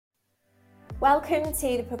Welcome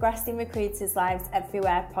to the Progressing Recruiters Lives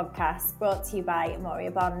Everywhere podcast, brought to you by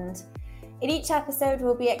Moria Bond. In each episode,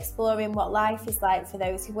 we'll be exploring what life is like for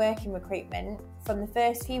those who work in recruitment, from the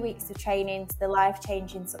first few weeks of training to the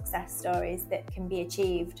life-changing success stories that can be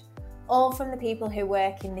achieved, all from the people who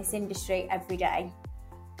work in this industry every day.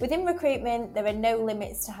 Within recruitment, there are no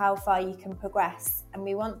limits to how far you can progress, and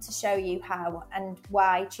we want to show you how and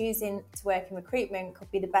why choosing to work in recruitment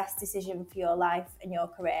could be the best decision for your life and your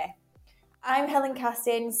career. I'm Helen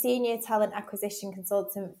Cassin, Senior Talent Acquisition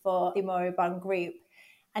Consultant for the Moria Bond Group.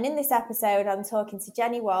 And in this episode, I'm talking to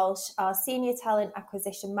Jenny Walsh, our Senior Talent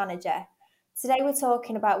Acquisition Manager. Today, we're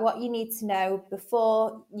talking about what you need to know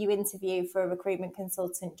before you interview for a recruitment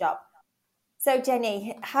consultant job. So,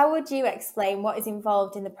 Jenny, how would you explain what is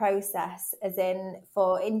involved in the process, as in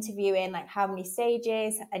for interviewing, like how many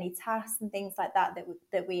stages, any tasks and things like that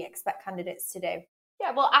we expect candidates to do?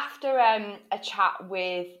 Yeah, well, after a chat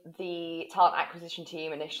with the talent acquisition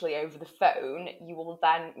team initially over the phone, you will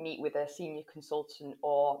then meet with a senior consultant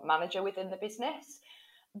or manager within the business.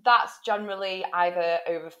 That's generally either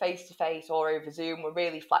over face-to-face or over Zoom. We're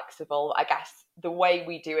really flexible. I guess the way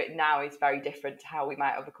we do it now is very different to how we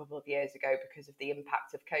might have a couple of years ago because of the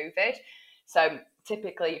impact of COVID. So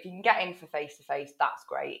typically, if you can get in for face-to-face, that's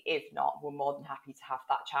great. If not, we're more than happy to have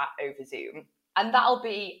that chat over Zoom. And that'll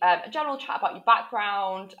be a general chat about your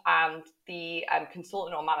background, and the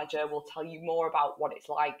consultant or manager will tell you more about what it's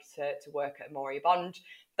like to work at Moria Bond.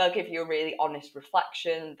 They'll give you a really honest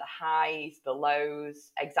reflection, the highs, the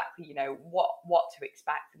lows, exactly, what to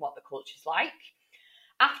expect and what the culture's like.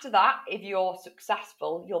 After that, if you're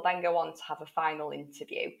successful, you'll then go on to have a final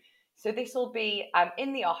interview. So this will be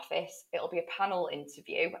in the office. It'll be a panel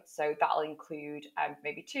interview. So that'll include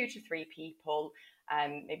maybe 2 to 3 people,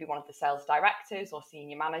 maybe one of the sales directors or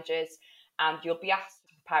senior managers, and you'll be asked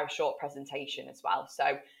to prepare a short presentation as well.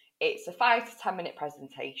 So it's a 5 to 10 minute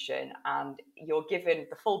presentation, and you're given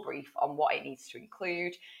the full brief on what it needs to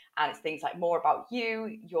include. And it's things like more about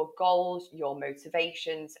you, your goals, your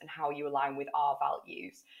motivations, and how you align with our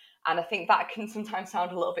values. And I think that can sometimes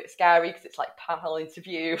sound a little bit scary because it's like panel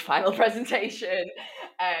interview, final presentation.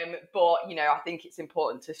 But, I think it's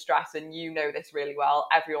important to stress, and you know this really well,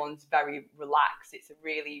 everyone's very relaxed. It's a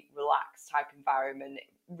really relaxed type environment,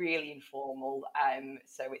 really informal.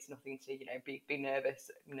 So it's nothing to, be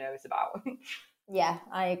nervous about. Yeah,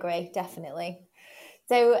 I agree, definitely.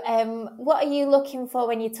 So what are you looking for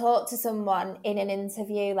when you talk to someone in an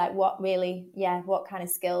interview? Like what kind of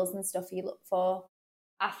skills and stuff you look for?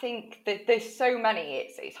 I think that there's so many,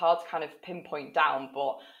 it's hard to kind of pinpoint down,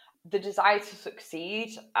 but the desire to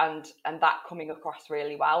succeed and that coming across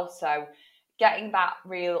really well. So getting that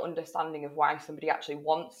real understanding of why somebody actually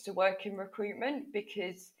wants to work in recruitment,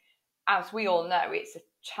 because as we all know, it's a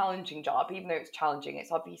challenging job. Even though it's challenging,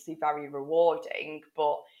 it's obviously very rewarding,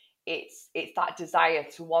 but it's that desire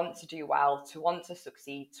to want to do well, to want to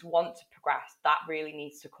succeed, to want to progress, that really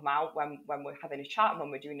needs to come out when we're having a chat and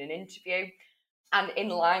when we're doing an interview. And in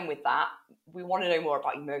line with that, we want to know more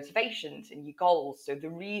about your motivations and your goals. So the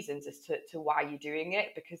reasons as to why you're doing it,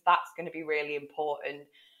 because that's going to be really important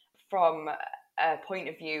from a point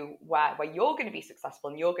of view where you're going to be successful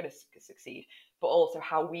and you're going to succeed, but also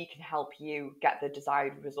how we can help you get the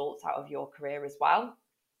desired results out of your career as well.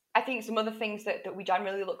 I think some other things that we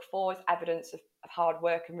generally look for is evidence of hard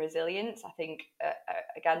work and resilience. I think,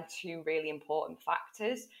 again, 2 really important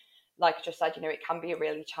factors. Like I just said, it can be a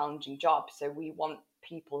really challenging job. So we want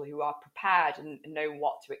people who are prepared and know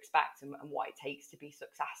what to expect and what it takes to be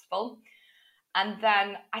successful. And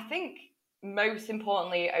then I think most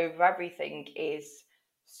importantly over everything is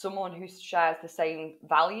someone who shares the same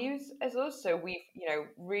values as us. So we've,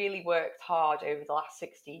 really worked hard over the last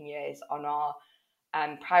 16 years on our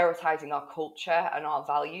prioritizing our culture and our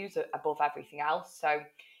values above everything else. So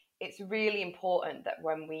it's really important that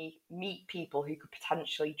when we meet people who could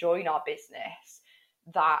potentially join our business,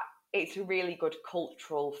 that it's a really good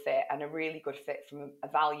cultural fit and a really good fit from a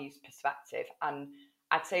values perspective. And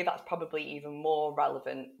I'd say that's probably even more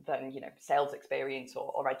relevant than, sales experience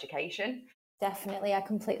or education. Definitely, I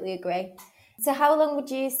completely agree. So how long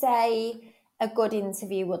would you say a good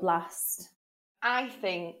interview would last? I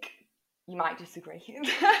think you might disagree,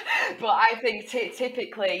 but I think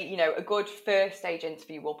typically, a good first stage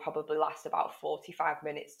interview will probably last about 45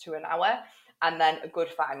 minutes to an hour. And then a good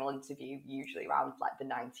final interview, usually around like the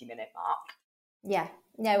 90-minute mark. Yeah,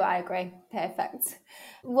 no, I agree. Perfect.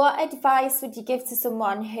 What advice would you give to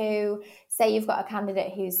someone who, say you've got a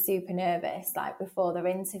candidate who's super nervous, like before their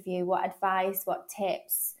interview? What advice, what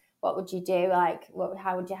tips, what would you do?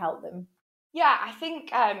 How would you help them? Yeah, I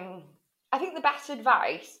think the best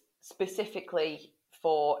advice specifically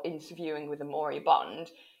for interviewing with Amoria Bond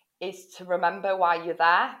is to remember why you're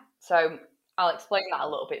there. So I'll explain that a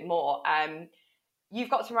little bit more. You've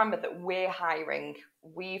got to remember that we're hiring.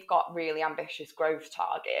 We've got really ambitious growth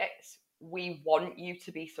targets. We want you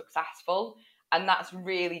to be successful. And that's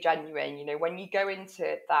really genuine. You know, when you go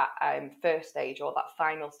into that first stage or that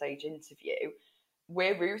final stage interview,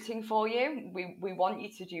 we're rooting for you. We want you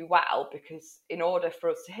to do well, because in order for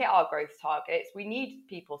us to hit our growth targets, we need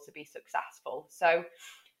people to be successful. So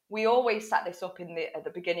we always set this up at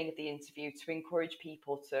the beginning of the interview to encourage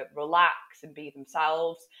people to relax and be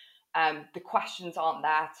themselves. The questions aren't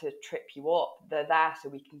there to trip you up. They're there so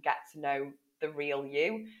we can get to know the real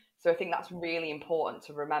you. So I think that's really important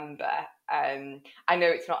to remember. I know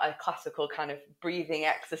it's not a classical kind of breathing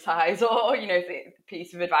exercise or, you know,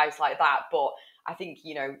 piece of advice like that, but I think,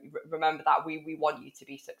 you know, remember that we want you to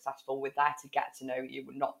be successful. We're there to get to know you.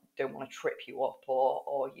 Don't want to trip you up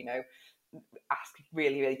or you know, ask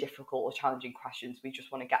really, really difficult or challenging questions. We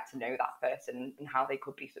just want to get to know that person and how they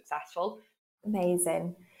could be successful.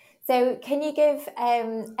 Amazing. So can you give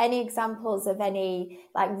any examples of any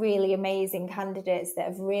like really amazing candidates that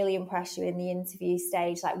have really impressed you in the interview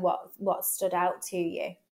stage? Like what stood out to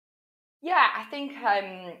you? Yeah, I think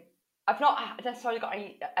I've not necessarily got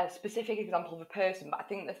a specific example of a person, but I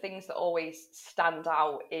think the things that always stand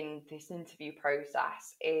out in this interview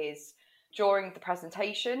process is during the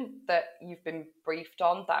presentation that you've been briefed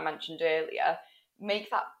on, that I mentioned earlier,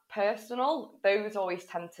 make that personal. Those always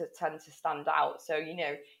tend to stand out. So, you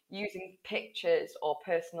know, using pictures or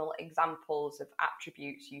personal examples of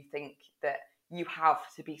attributes you think that you have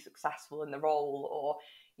to be successful in the role, or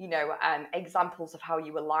you know, examples of how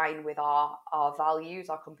you align with our values,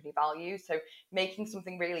 our company values. So making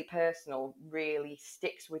something really personal really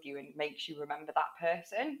sticks with you and makes you remember that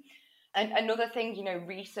person. And another thing, you know,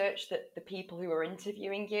 research that the people who are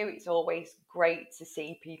interviewing you. It's always great to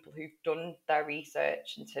see people who've done their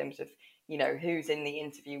research in terms of, you know, who's in the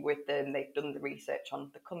interview with them. They've done the research on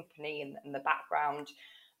the company and the background.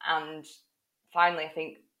 And finally, I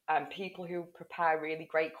think people who prepare really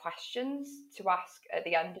great questions to ask at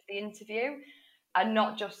the end of the interview, and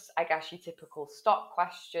not just, I guess, your typical stock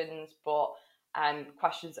questions, but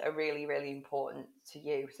questions that are really, really important to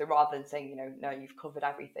you. So rather than saying, you know, no, you've covered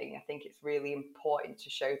everything, I think it's really important to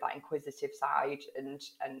show that inquisitive side and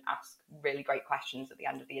ask really great questions at the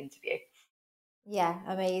end of the interview. Yeah,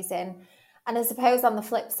 amazing. And I suppose on the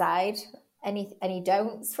flip side, any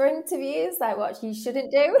don'ts for interviews, like what you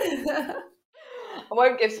shouldn't do? I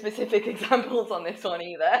won't give specific examples on this one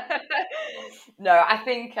either. No, I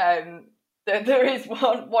think there is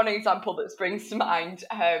one example that springs to mind.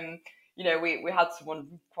 You know, we had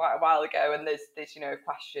someone quite a while ago, and there's you know, a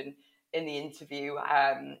question in the interview.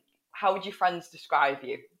 How would your friends describe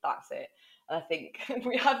you? That's it. And I think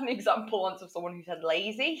we had an example once of someone who said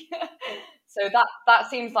lazy. So that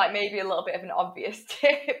seems like maybe a little bit of an obvious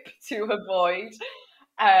tip to avoid.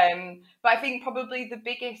 But I think probably the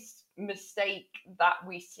biggest mistake that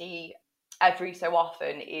we see every so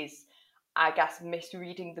often is, I guess,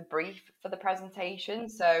 misreading the brief for the presentation.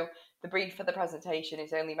 So the brief for the presentation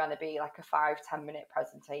is only going to be like a 5-10 minute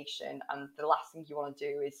presentation, and the last thing you want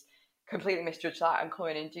to do is completely misjudge that and come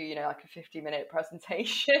in and do, you know, like a 50-minute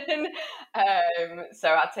presentation. So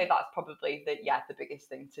I'd say that's probably the biggest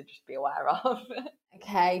thing to just be aware of.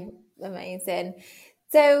 Okay, amazing.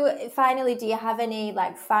 So finally, do you have any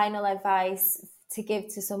like final advice to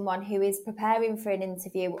give to someone who is preparing for an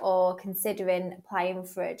interview or considering applying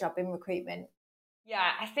for a job in recruitment? Yeah,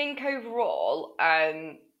 I think overall,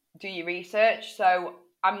 do your research. So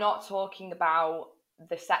I'm not talking about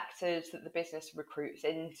the sectors that the business recruits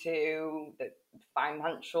into, the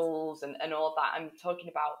financials and all of that. I'm talking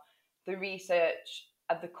about the research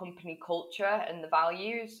of the company culture and the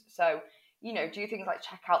values. So, you know, do things like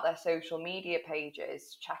check out their social media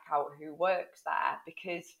pages, check out who works there,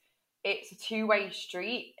 because it's a two-way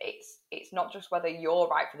street. It's not just whether you're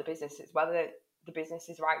right for the business, it's whether the business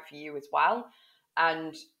is right for you as well.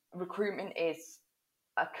 And recruitment is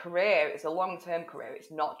a career, it's a long-term career,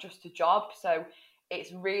 it's not just a job. So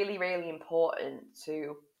it's really, really important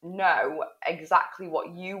to know exactly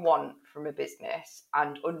what you want from a business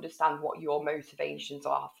and understand what your motivations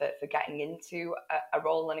are for getting into a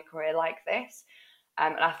role in a career like this.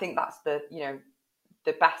 And I think that's the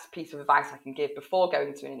best piece of advice I can give before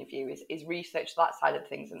going to an interview is research that side of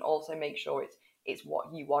things, and also make sure it's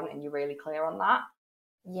what you want and you're really clear on that.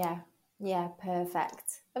 Yeah,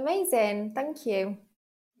 perfect. Amazing. Thank you.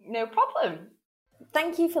 No problem.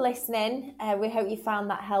 Thank you for listening. We hope you found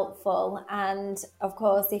that helpful. And of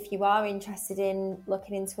course, if you are interested in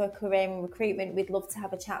looking into a career in recruitment, we'd love to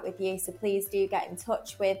have a chat with you. So please do get in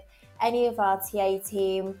touch with any of our TA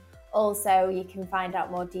team. Also, you can find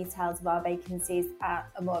out more details of our vacancies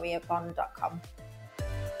at amoriabond.com.